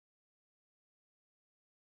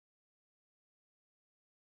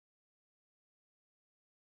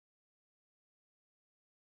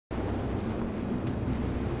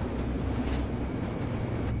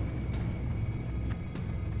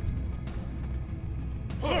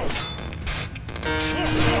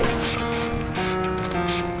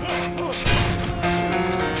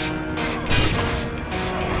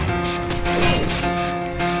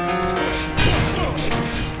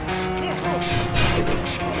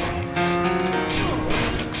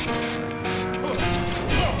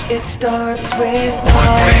It starts with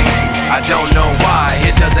one thing, I don't know why.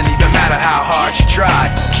 It doesn't even matter how hard you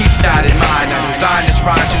try. Keep that in mind. I designed this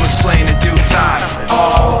rhyme to explain in due time.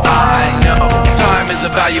 All I know, time is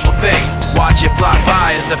a valuable thing. Watch it fly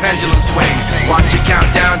by as the pendulum swings. Watch it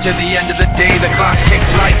count down to the end of the day. The clock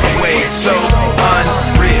takes life away. It's so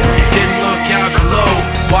unreal. Didn't look out below.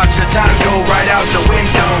 Watch the time go right out the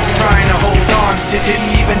window. Trying to hold on to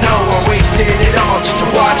didn't even know I wasted it all just to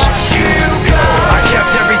watch you go. I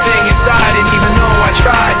kept everything inside, and even though I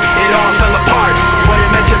tried, it all fell apart. What it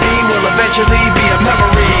meant to be will eventually be a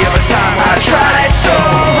memory of a time I tried so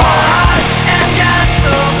hard and got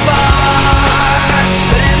so far,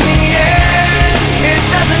 but in the end, it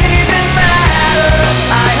doesn't even matter.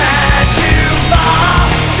 I had to fall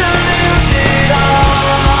to lose it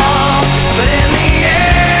all, but in the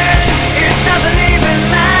end, it doesn't even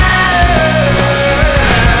matter.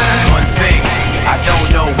 One thing, I don't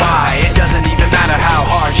know why. It doesn't even matter how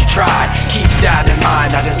hard you try. Keep that in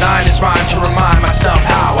mind. I designed this rhyme to remind myself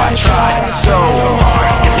how I tried so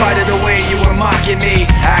hard. In spite of the way you were mocking me,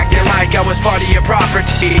 acting like I was part of your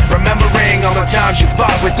property, remembering all the times you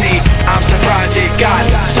fought with me, I'm surprised it got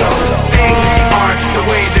so. Things aren't the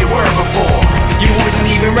way they were before. You wouldn't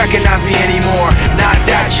even recognize me anymore. Not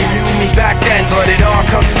that you knew me back then, but it all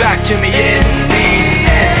comes back to me in the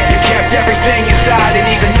end. You kept everything inside, and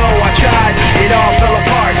even though I tried, it all fell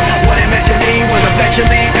apart. What it meant to me will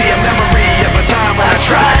eventually be a memory of a time when I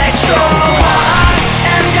tried so hard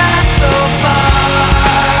and got so far,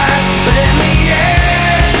 but in the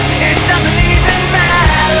end, it doesn't even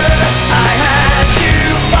matter. I had to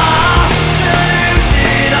fall to lose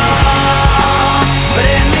it all, but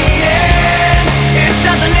in the end, it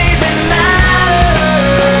doesn't even matter.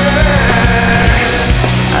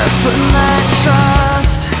 I put my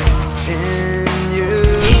trust in you,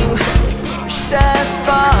 pushed as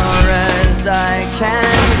far as I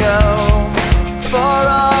can go. For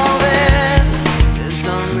all this, there's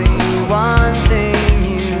only one thing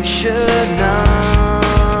you should know.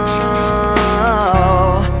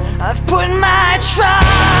 I've put my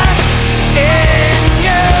trust in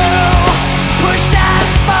you, pushed as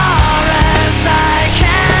far as I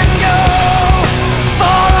can go.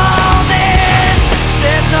 For all this,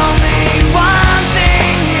 there's only one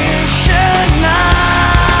thing you should know.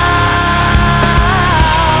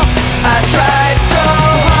 I tried so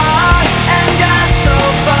hard and got so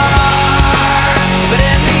far, but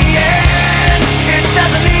in the end, it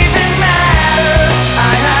doesn't even matter.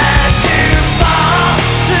 I had to fall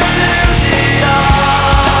to lose it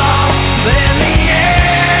all, but in the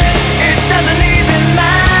end, it doesn't even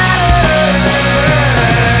matter.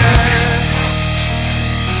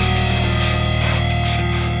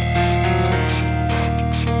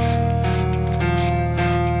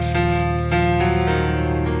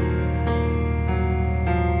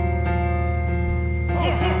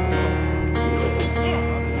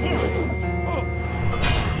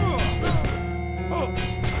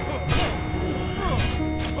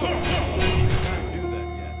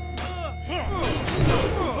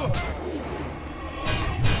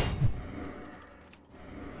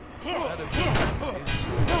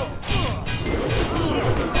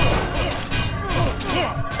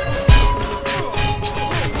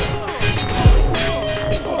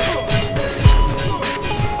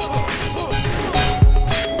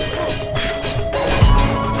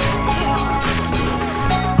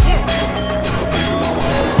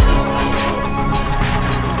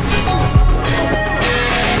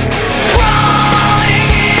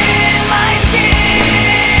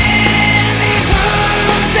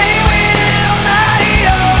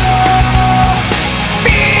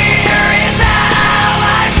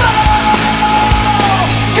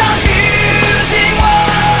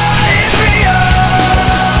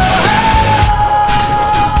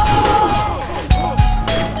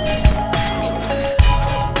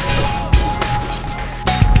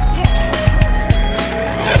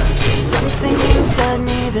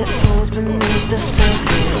 That flows beneath the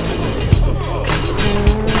surface,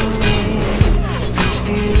 consuming,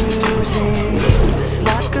 confusing. This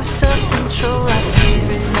lack of self-control I fear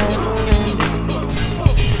is never ending,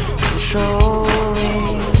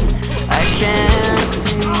 controlling. I can't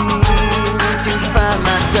seem to find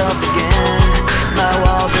myself again. My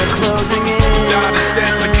walls are closing in. Not a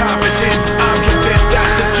sense of confidence. I'm convinced that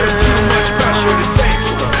there's just too much pressure to take.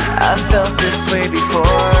 I felt this way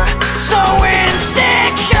before, so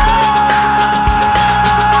insecure.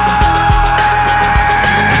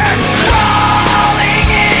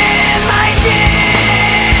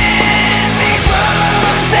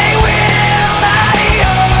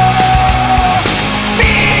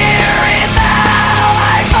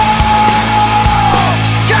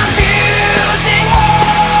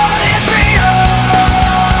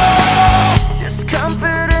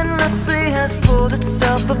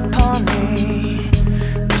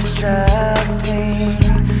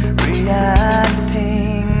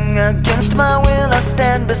 Against my will I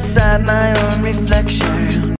stand beside my own reflection.